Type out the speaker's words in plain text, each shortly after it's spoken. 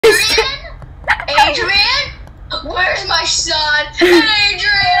Adrian? Where's my son?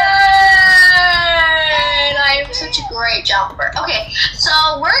 Adrian! I am such a great jumper. Okay, so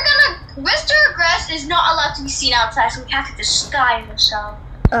Mr. Aggress is not allowed to be seen outside, so we have to disguise ourselves.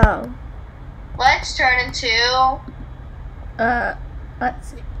 Oh. Let's turn into... Let's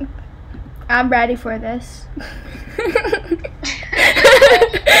see. I'm ready for this.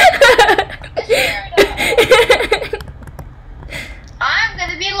 I'm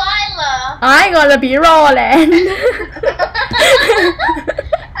gonna be Lila. I'm gonna be Roland. Okay,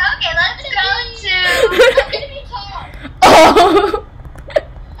 let's go to... I'm gonna be Tom. Oh.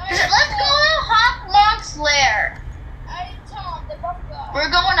 Let's go to Hawkmonk's lair. I'm Tom, the buff guy. We're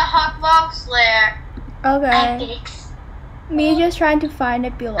going to Hawkmonk's lair. Okay. Me just trying to find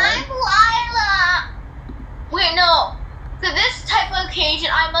it below. I'm Lila. Wait, no. For this type of occasion,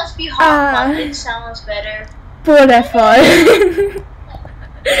 I must be Hawkmonk. It sounds better. Beautiful.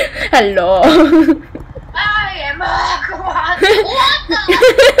 Hello. I am Hawkmonk. What the?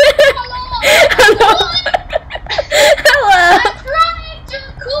 Hello. Hello. I'm trying to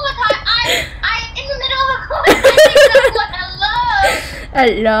Kuma time. I'm in the middle of a Kuma.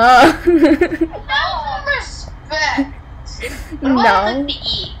 Hello. Hello. Have some respect. No.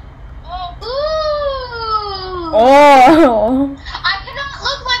 Ooh. Oh. I cannot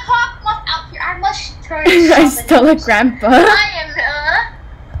look like Hawkmoth out here. I must turn. I stole a grandpa. I am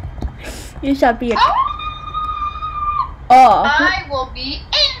You shall be a. Oh. I will be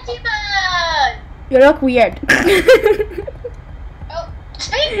Antibud. You look weird. Oh,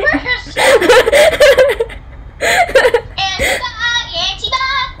 speak for yourself.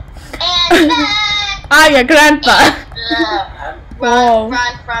 Antibud. I'm your grandpa. Run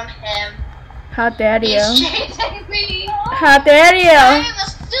from him. How dare you? He's chasing me. How dare you? I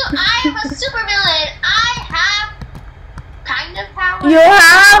am a super villain. I have kind of power.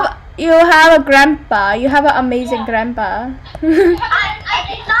 You have a grandpa. You have an amazing grandpa. I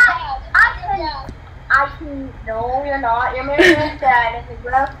can. No, you're not. You're marrying dad.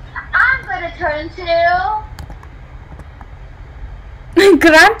 I'm gonna turn into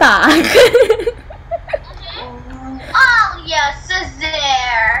Grandpa. Oh yes, is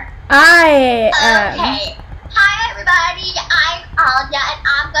there? I Okay. Hi everybody. I'm Alia, and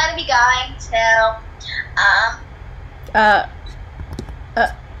I'm gonna be going to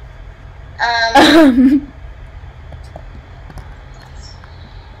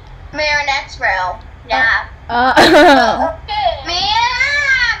Marinette's room. Yeah. Me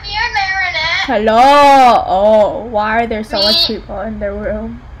and Marinette. Hello. Oh, why are there so much people in the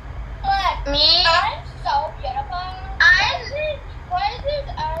room? Me. I'm so beautiful. Why is this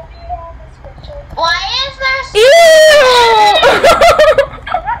Abby on this picture? Why is there? Ew!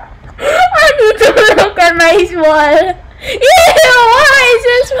 I need to look at my wall. Ew! Why is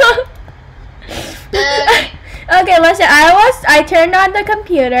this one? Okay, listen. I turned on the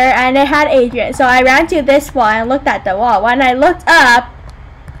computer and it had Adrian, so I ran to this wall and looked at the wall. When I looked up,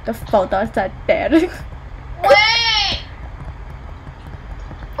 the photos are there. Wait.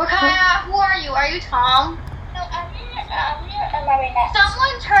 Who are you? Are you Tom? No, I'm here and Marinette.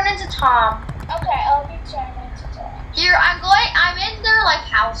 Someone turn into Tom. Okay, I'll be turning into Tom. Here, I'm in their like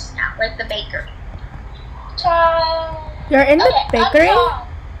house now, like the bakery. Tom. You're in the bakery?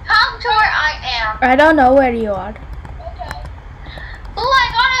 Come to where I am. I don't know where you are. Okay. Ooh,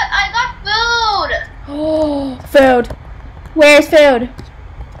 I got food. Oh, food. Where's food?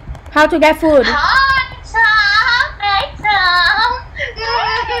 How to get food? Hi, Tom. Hi, Tom.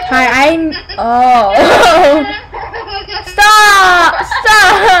 Hi, I'm. Oh. Stop!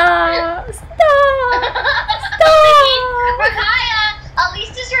 Stop! Stop! Stop! Rakaya, at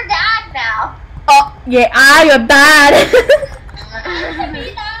least it's your dad now. Oh, yeah, you're bad.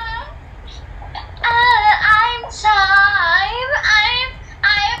 I'm Tom.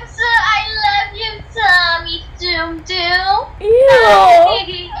 I love you, Tommy Doom Doom. Ew.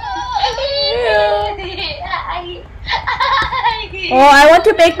 Oh, I want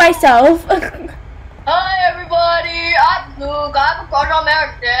to bake myself. Hi everybody, I'm Luke. I'm a crush on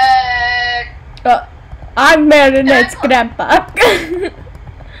Meredith. I'm Marinette's grandpa.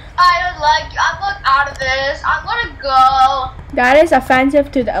 I don't like you. I'm going out of this. I'm gonna go. That is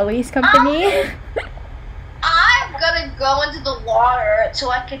offensive to the Elise company. I'm gonna go into the water so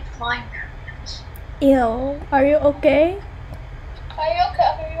I can find Meredith. Ew. Are you okay? Are you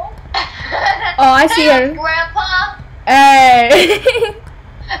okay? Oh, I see her. Grandpa. Hey.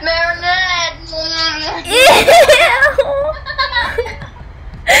 Marinette. Ew.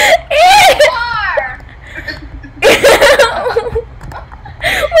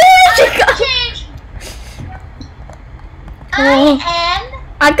 Change. I am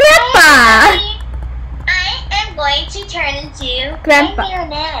A grandpa. I am going to turn into Grandpa. a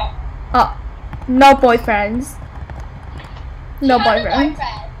marionette. Oh, no boyfriends. No You have a boyfriends.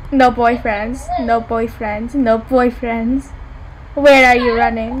 boyfriend. No boyfriends. No boyfriends. No boyfriends. Where are you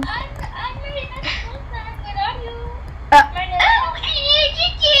running? I'm ready to school friend. Where are you? Uh, My name is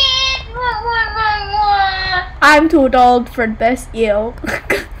I'm too old for this. Ew.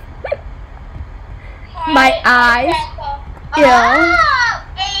 My eyes. Ew.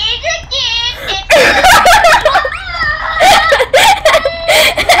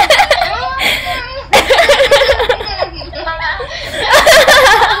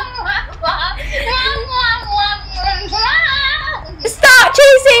 Stop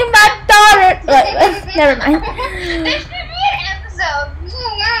chasing my daughter. Never mind. This should be an episode.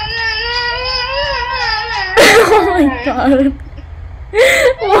 Oh my god.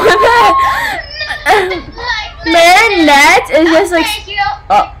 What? Marionette is just like. You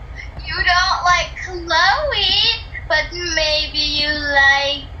Oh. don't like Chloe, but maybe you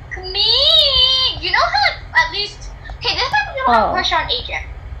like me. You know how, at least. Okay, this time we don't have a crush on Adrian.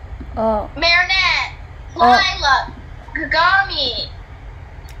 Oh. Marinette, Lila, Kagami.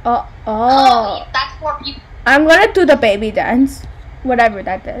 Oh. Chloe. That's 4 people. I'm gonna do the baby dance. Whatever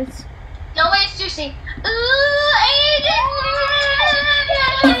that is. No, wait, seriously. Ooh, Adrian.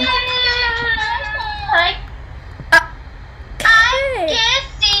 Hi. I'm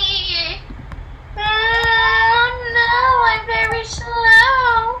kissing. Oh no, I'm very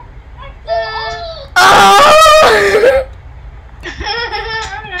slow. Oh!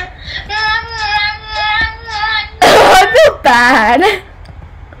 I feel bad.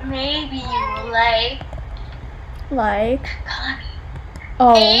 Maybe you like.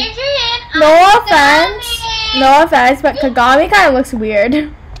 Oh. Adrian, No I'm offense. Kagami. No offense, but Kagami kind of looks weird.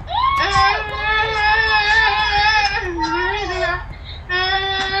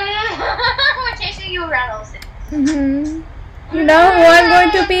 We're chasing you around, Olsen. You know who I'm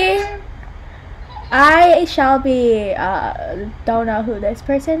going to be? I shall be, don't know who this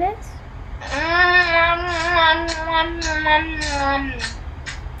person is.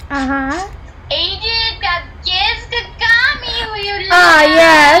 Uh-huh. Adrian got gives Kagami who you love. Ah,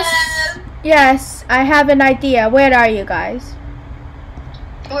 yes. Yes, I have an idea. Where are you guys?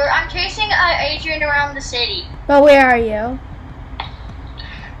 I'm chasing Adrian around the city. But where are you?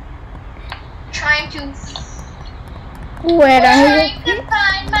 Trying to Where are you?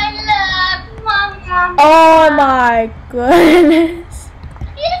 find my love. Mom. Oh my goodness.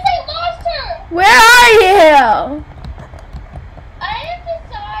 Yes, I lost her. Where are you? I am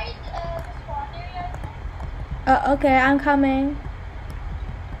beside the spawn area. Okay, I'm coming.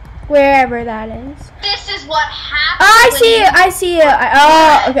 Wherever that is. This is what happens. Oh, I see you.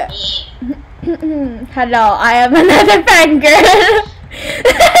 Oh, okay. Hello, I am another fangirl.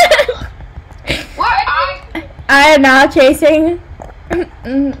 Where are you? I am now chasing.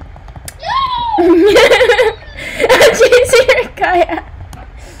 I'm chasing Kaya.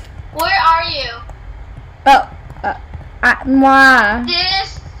 Where are you? Oh, moi.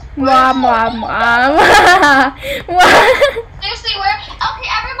 This. Moi. Seriously, where? Okay,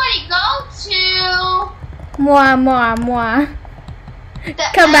 everybody, go to Moi. the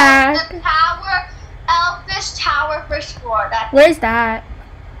Come back. The tower, Elfish Tower, first floor. Where's that?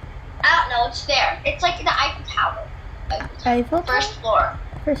 I don't know. It's there. It's like the Eiffel Tower. Eiffel? First floor.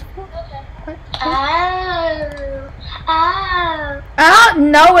 First floor? Oh. I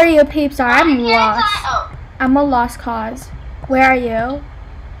don't know where you peeps are. I'm Here's lost. Oh. I'm a lost cause. Where are you?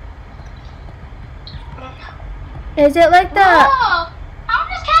 Is it like the... Whoa! How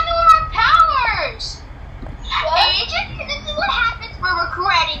does Kevin have powers? Agent, this is what happens for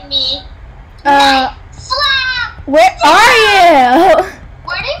regretting me. Slap! Where are you?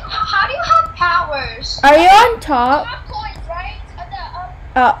 How do you have powers? Are you on You top? have coins, right?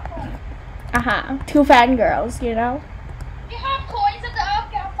 Oh. Two fangirls, you know? You have coins at the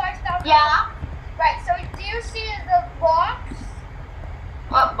up, get 5,000. Yeah? Right, so do you see the box?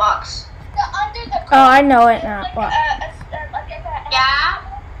 What box? The under the coin. Oh, I know it now. Like What? Yeah?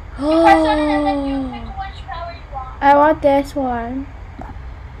 You press on it and then you pick which power you want. I want this one.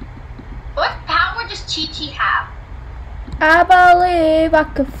 What power does Chi have? I believe I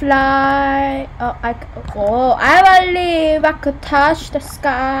could fly. I believe I could touch the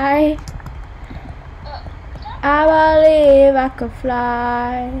sky. I believe I could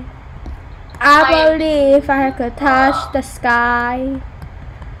fly. I believe I could touch the sky.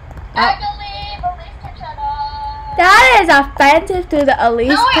 I believe Elise can shut up. That is offensive to the Elise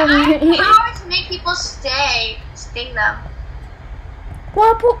No, wait, I community. have power to make people sting them.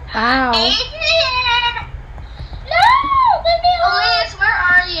 Wow. Adrian! No! leave me alone. Elise, where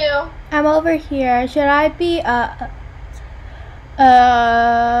are you? I'm over here. Should I be I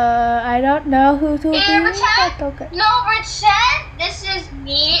don't know who to be. Pretend. Okay. No, pretend this is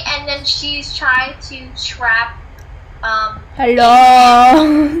me, and then she's trying to trap.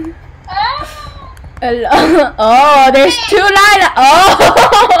 Hello. Ah. Hello. Oh, there's two Lila.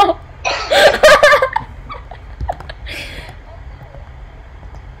 Oh.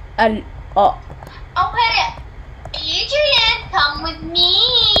 Oh. Okay, Adrian, come with me.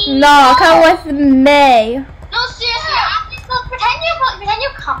 No, come with me. No, seriously, pretend you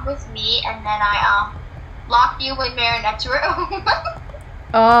come with me, and then I lock you in Marinette's room.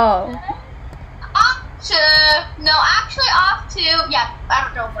 Oh. Off to yeah, I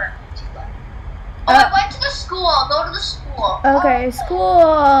don't know where. Oh, I went to the school. Go to the school. Okay,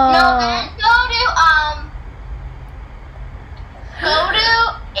 school. No, then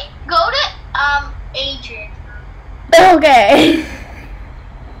go to Adrian. Okay.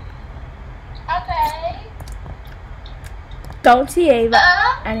 Okay. Don't see Ava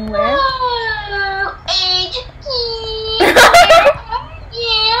anywhere. Adrian,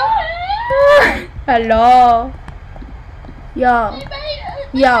 Hello. Yo.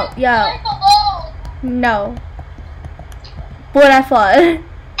 Yo. Leave alone. No. Beautiful.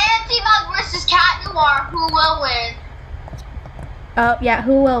 Antibug versus Cat Noir. Who will win? Oh, yeah,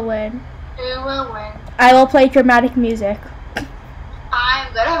 who will win? Who will win? I will play dramatic music.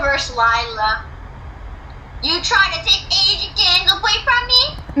 I'm gonna verse Lila. You trying to take Adrian away from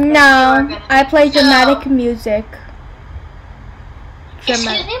me? No, I play dramatic music. Excuse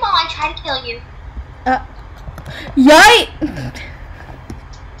me while I try to kill you. Yikes!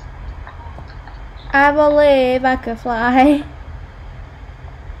 I believe I could fly.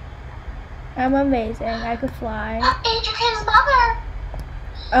 I'm amazing. I could fly. Adrian's mother.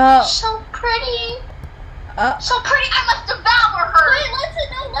 Oh. So pretty. So pretty. I must devour her. Wait,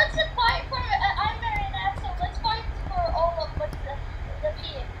 let's fight for. I'm Marinette, so let's fight for all of the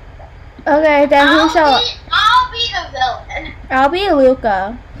team. Okay, then who shall? I'll be the villain. I'll be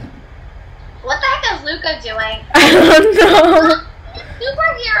Luca. What the heck is Luca doing? I don't know.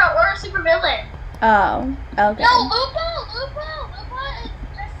 Superhero or a supervillain? Oh, okay. No, Lupa is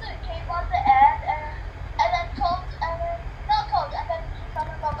just came on the end and then told and then not told and then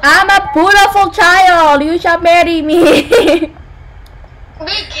someone got the I'm a beautiful child. You shall marry me.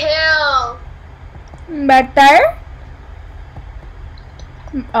 Be killed. Better?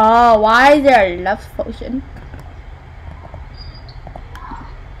 Oh, why is there a love potion?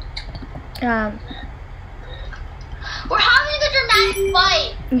 We're having a dramatic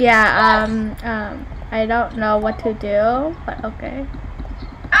fight. Yeah, I don't know what to do, but okay.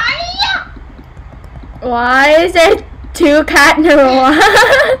 Why is there two cat noirs?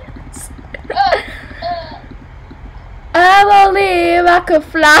 I believe I could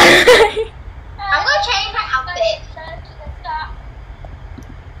fly. I'm gonna change my outfit.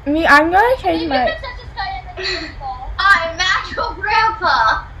 I'm gonna change my. I'm Magical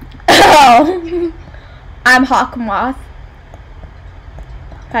Grandpa. Oh, I'm Hawk Moth.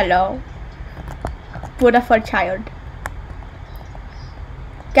 Hello, beautiful child.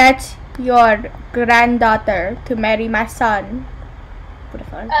 Get your granddaughter to marry my son.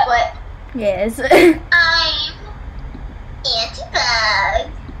 Beautiful. What? Yes. I'm Antibug.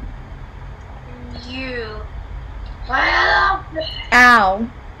 You. Wow. Ow.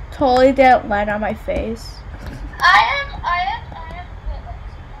 Totally didn't land on my face. I am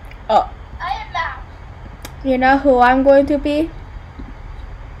Oh. I am Matt. You know who I'm going to be?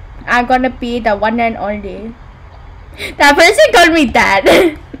 I'm gonna be the one and only. That person called me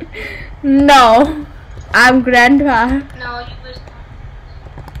dad. No. I'm grandpa. No, you was.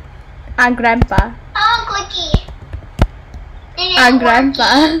 I'm grandpa. Oh, Clicky. I'm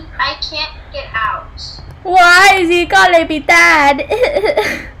grandpa. I can't get out. Why is he calling me dad?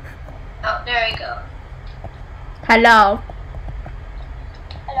 Oh, there we go. Hello.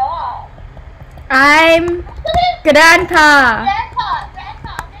 Hello. I'm grandpa. Grandpa, I'm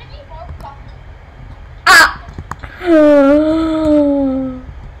gonna be more fucking. Ah.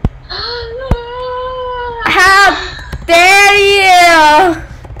 How dare you?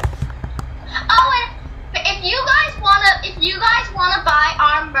 Oh, and if you guys wanna buy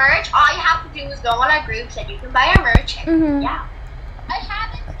our merch, all you have to do is go on our group so you can buy our merch. Mhm. Yeah. I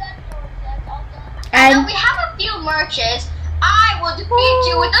haven't done yours yet. I'll do it. And we have a few merches. I will defeat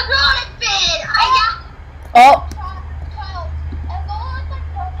you with a rolling spin. Oh. Child, and go on my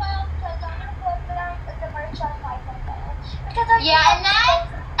profile because I'm gonna put the merch on my profile. Because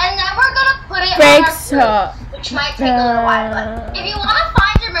and then we're gonna put it Breaks on our up. group, which might take a little while. But if you wanna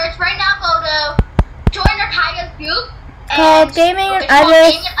find your merch right now, go to join our Tiger's group Called Gaming and it's called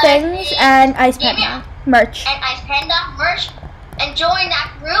Other Gaming and Other Things Things. and Ice Gaming Panda merch. and Ice Panda merch, and join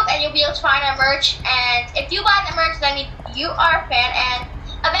that group and you'll be able to find our merch. And if you buy the merch, then you are a fan, and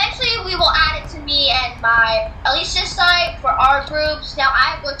eventually we will add it to me and my Alicia's site for our groups. Now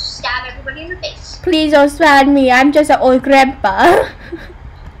I'm going to stab everybody in the face. Please don't stab me. I'm just an old grandpa.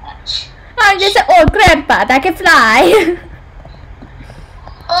 I'm just an old grandpa that can fly.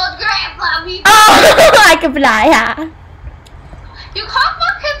 Old grandpa, we Oh, I can fly, huh? You grandpa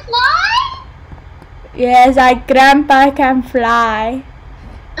can fly? Yes, grandpa can fly.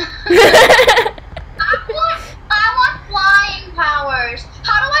 I want flying powers.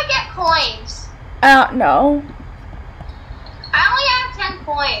 How do I get coins? I don't know. I only have 10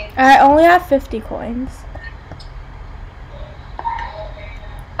 coins. I only have 50 coins.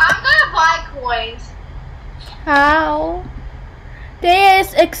 I'm gonna buy coins. How? They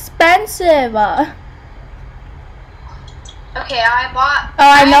is expensive. Okay, I bought.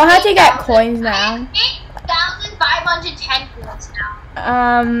 Oh, I know how to get coins now. 8,510 coins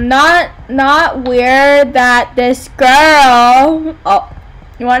now. Not weird that this girl. Oh,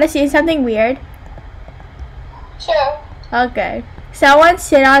 you want to see something weird? Sure. Okay. Someone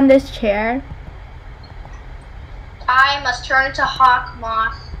sit on this chair. I must turn into Hawk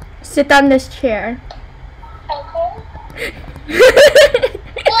Moth. Sit on this chair. Okay.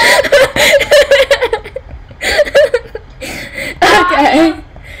 Okay.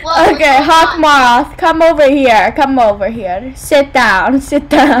 Okay, Hawk Moth, come over here. Come over here. Sit down. Sit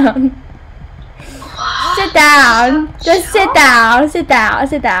down. Sit down. Just sit down. Sit down.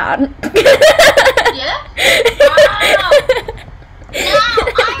 Sit down. Yeah? Wow.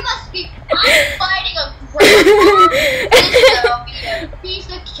 Now I must be. I'm fighting a grandpa. This will be a piece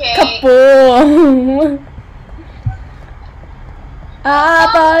of cake. Kaboom. I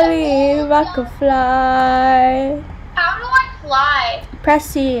believe I could fly. How do I fly? Press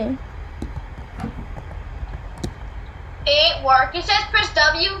C. It ain't work. It says press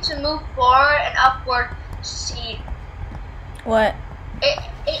W to move forward and upward C. What? It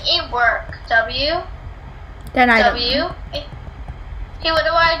ain't work. W. Then I don't. W. Okay, what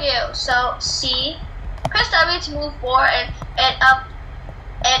do I do? So C. Press W to move forward and up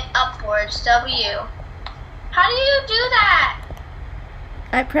and upwards. W. How do you do that?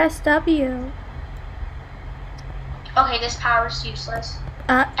 I press W. Okay, this power is useless.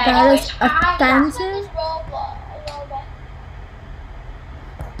 That Anyways, is offensive.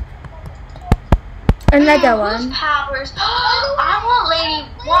 Another Whose one. powers? I want Lady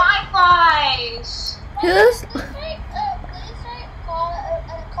Wi-Fi's. Who's? Please write in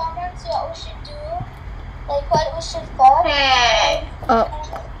the comments what we should do. Like what we should follow. Hey, Oh,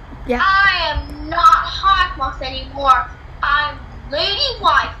 yeah. I am not Hawk Moth anymore. I'm Lady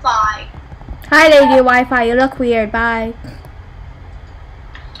Wi-Fi. Hi, Lady Wi-Fi. You look weird. Bye.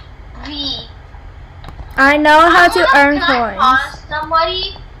 V. I know how to earn Can I coins. pause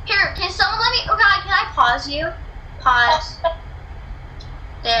somebody? Here, can someone let me? Okay, can I pause you? Pause.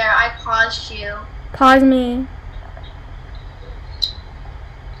 There, I paused you. Pause me.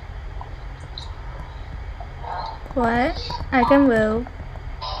 What? I can move.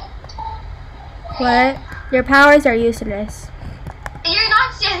 What? Your powers are useless. You're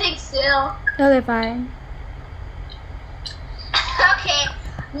not standing still. Okay, fine. Okay,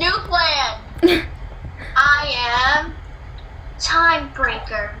 new plan. I am Time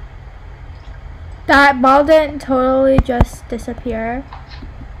Breaker. That ball didn't totally just disappear.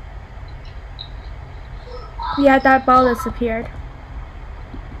 Yeah, that ball disappeared.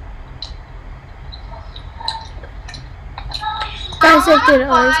 Guys, I did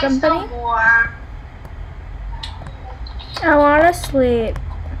all this company. More. I wanna sleep.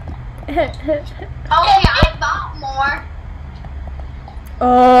 Okay, I bought more.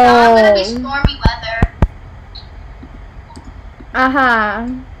 Now I'm gonna be Oh. stormy weather. Aha.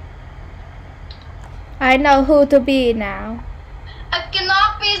 I know who to be now. I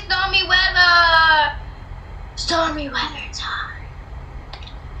cannot be stormy weather. Stormy weather time.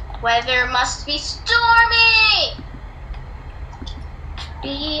 Weather must be stormy.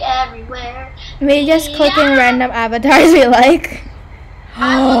 Be everywhere. We just clicking random avatars we like.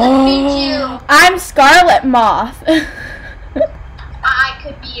 I will defeat you. I'm Scarlet Moth. I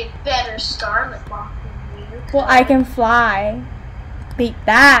could be a better Scarlet Moth than you. Well, I can fly. Beat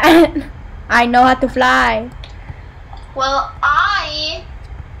that. I know how to fly. Well, I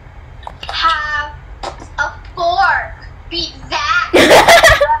have a fork. Beat that.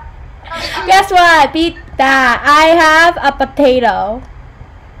 Guess what? Beat that. I have a potato.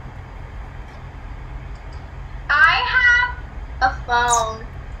 I have a phone.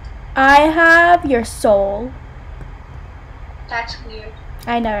 I have your soul. That's weird.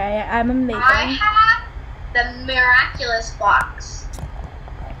 I know, right? I'm amazing. I have the Miraculous box.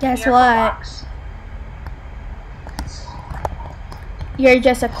 Guess Miracle what? Box. You're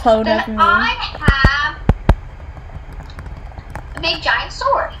just a clone Then of me. I have a big giant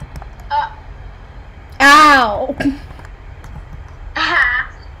sword. Ow!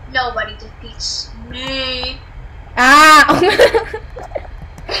 Nobody defeats me. Ow!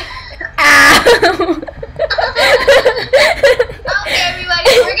 Ow! Okay, everybody,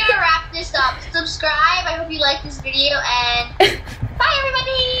 we're gonna wrap this up. Subscribe. I hope you like this video, and bye,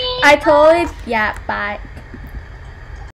 everybody. I totally, yeah, bye.